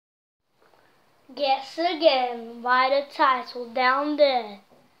Guess again. Write the title down there.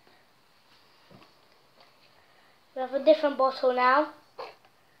 We have a different bottle now.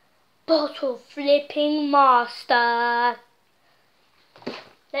 Bottle flipping master.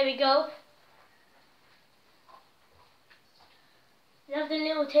 There we go. We have the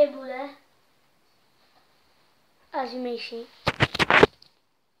little table there, as you may see.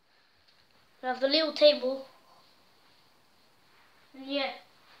 We have the little table. And yeah.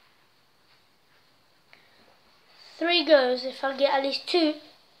 3 goes. If I get at least 2,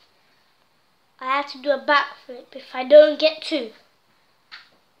 I have to do a backflip if I don't get 2.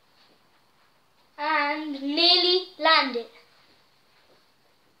 And nearly land it.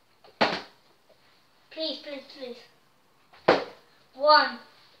 Please, please, please. 1.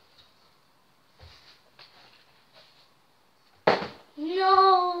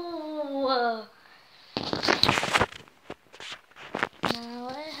 No! Now I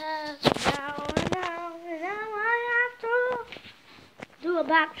have to do a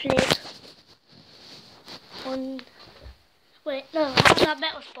backflip on. Wait, no, I have that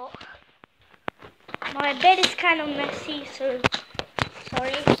better spot. My bed is kind of messy, so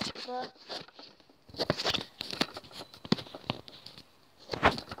sorry, but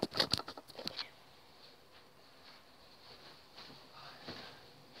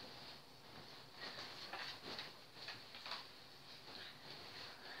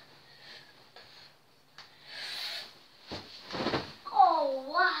oh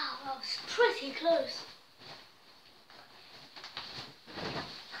wow, that was pretty close.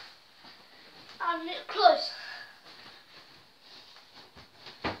 I'm close.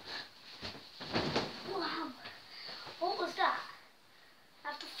 Wow, what was that?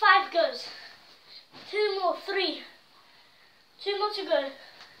 After 5 goes, 2 more, 3, 2 more to go.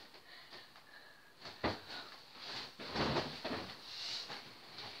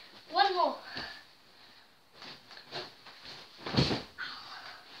 One more.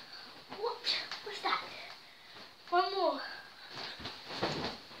 What's that? One more.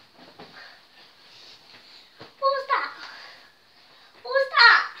 What was that? What was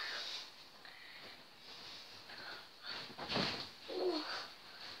that?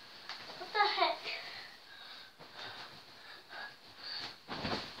 What the heck?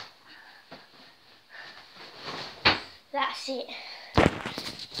 That's it.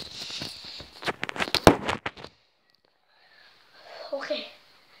 Okay.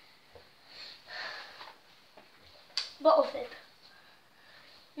 Bottle flip.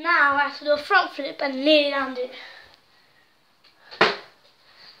 Now I have to do a front flip and nearly land it.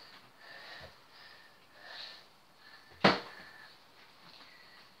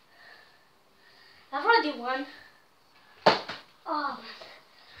 I've already won. Oh man.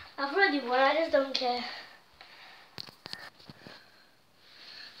 I've already won, I just don't care.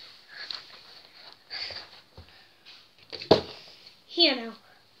 Here now.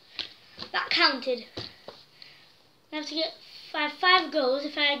 That counted. I have to get 5 goals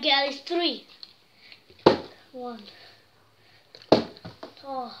if I get at least 3. 1.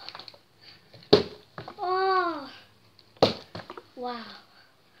 Oh. Oh. Wow.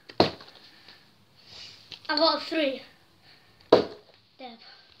 I got a 3. There.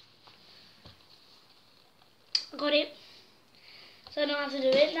 I got it. So I don't have to do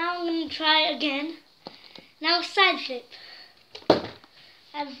it. Now I'm going to try again. Now side flip.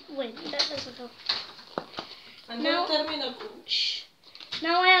 Wait, that doesn't go. Now,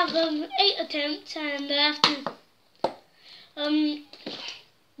 now I have 8 attempts and I have to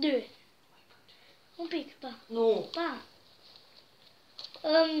do it. Un pic, pa. No. Pa.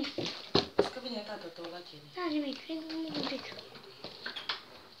 And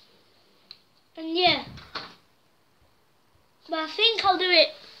yeah. But I think I'll do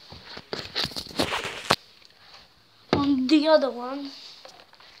it on the other one,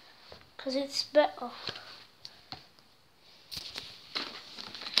 because it's better.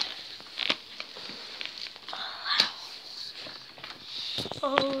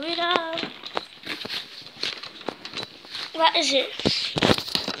 Oh, it up. That is it.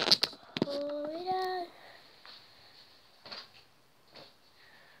 Oh, it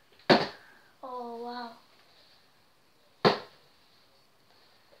up. Oh, wow.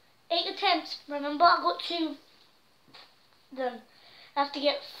 8 attempts. Remember, I got 2 done. I have to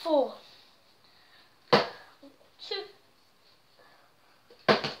get 4. 2.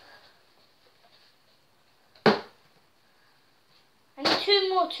 I need 2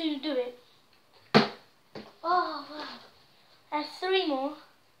 more to do it. Oh wow. I have 3 more.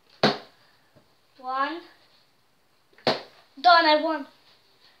 1. Done, I won.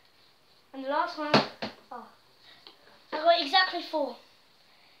 And the last one, oh. I got exactly 4.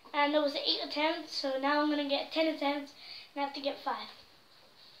 and there was 8 attempts, so now I'm going to get 10 attempts and I have to get 5.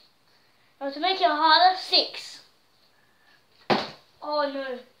 Now to make it harder, 6. Oh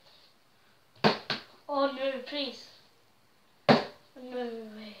no. Oh no, please. No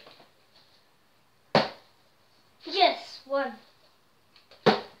way. Yes, 1,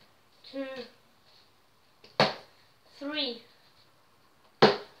 2, 3,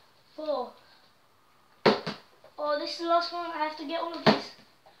 4. Oh, this is the last one. I have to get all of these.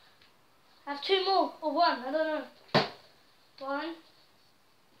 I have 2 more, or 1, I don't know. 1.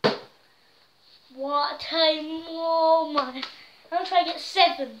 What time? Oh my. I'm going to try to get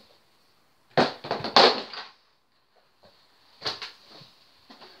 7.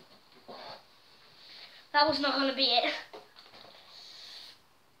 That was not going to be it.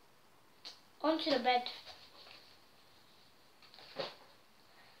 Onto the bed.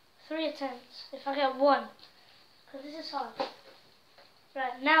 3 attempts. If I get 1. Because this is hard.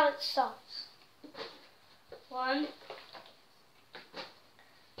 Right, now it starts. 1,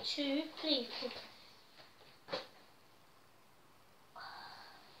 2, please.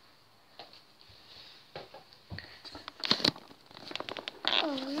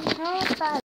 Oh, no, bad.